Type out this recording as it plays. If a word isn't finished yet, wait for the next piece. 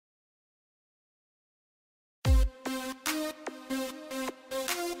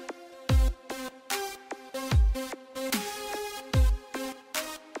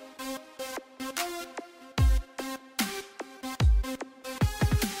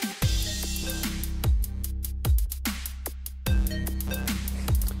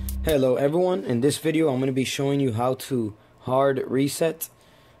Hello everyone, in this video I'm going to be showing you how to hard reset,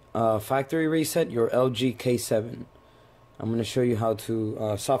 factory reset your LG K7. I'm going to show you how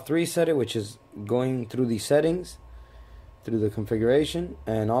to soft reset it, which is going through the settings, through the configuration,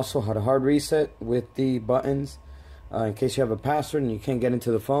 and also how to hard reset with the buttons in case you have a password and you can't get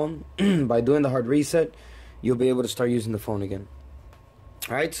into the phone. By doing the hard reset, you'll be able to start using the phone again.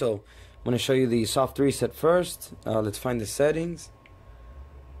 Alright, so I'm going to show you the soft reset first. Let's find the settings.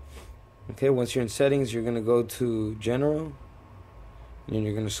 Okay, once you're in settings, you're going to go to general, and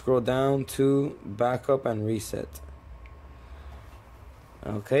you're going to scroll down to backup and reset.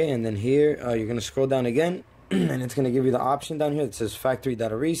 Okay, and then here you're going to scroll down again, and it's going to give you the option down here that says factory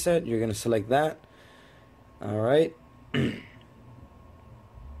data reset. You're going to select that. Alright.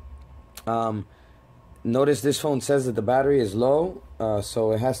 Notice this phone says that the battery is low,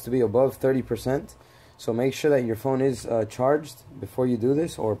 so it has to be above 30%. So make sure that your phone is charged before you do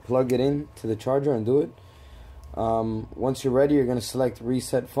this, or plug it in to the charger and do it. Once you're ready, you're going to select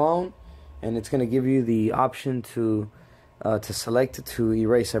reset phone, and it's going to give you the option to select to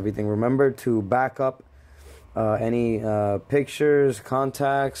erase everything. Remember to back up any pictures,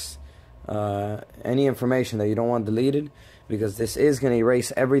 contacts, any information that you don't want deleted, because this is going to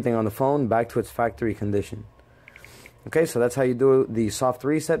erase everything on the phone back to its factory condition. Okay, so that's how you do the soft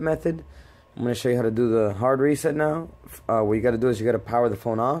reset method. I'm going to show you how to do the hard reset now. What you got to do is you got to power the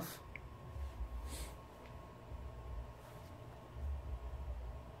phone off.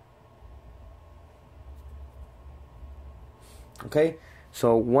 Okay,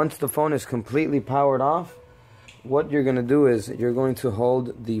 so once the phone is completely powered off, what you're going to do is you're going to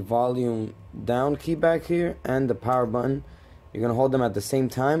hold the volume down key back here and the power button. You're going to hold them at the same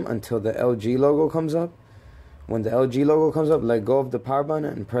time until the LG logo comes up. When the LG logo comes up, let go of the power button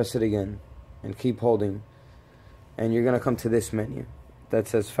and press it again. And keep holding, and you're gonna come to this menu that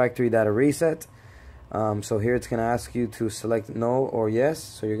says factory data reset. So here it's gonna ask you to select no or yes,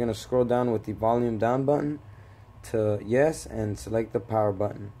 so you're gonna scroll down with the volume down button to yes and select the power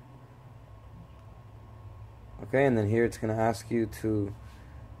button. Okay, and then here it's gonna ask you to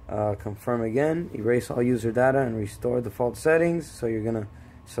confirm again, erase all user data and restore default settings, so you're gonna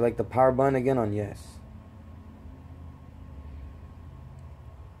select the power button again on yes.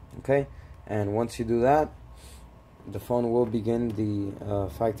 Okay, and once you do that, the phone will begin the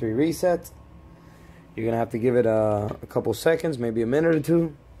factory reset. You're gonna have to give it a couple seconds, maybe a minute or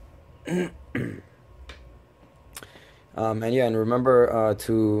two. And yeah, and remember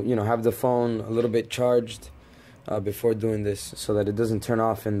to have the phone a little bit charged before doing this, so that it doesn't turn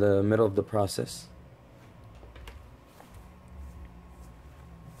off in the middle of the process.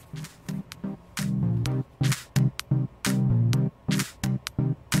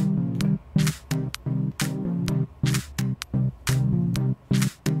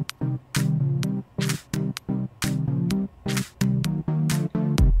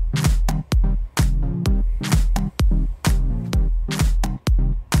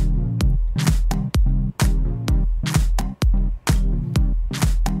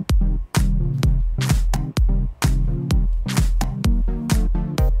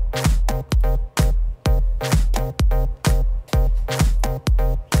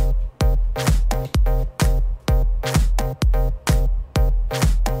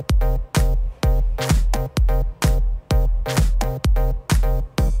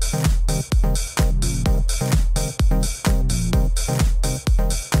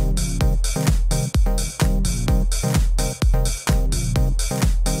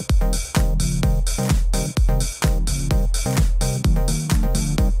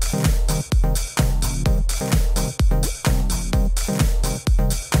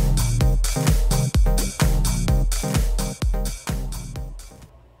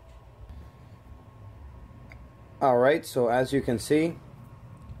 Alright, so as you can see,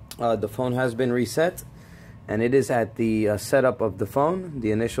 the phone has been reset, and it is at the setup of the phone,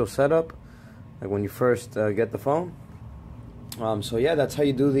 the initial setup, like when you first get the phone. So yeah, that's how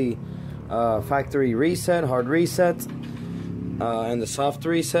you do the factory reset, hard reset, and the soft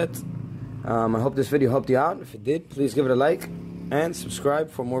reset. I hope this video helped you out. If it did, please give it a like and subscribe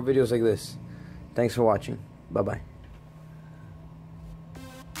for more videos like this. Thanks for watching. Bye-bye.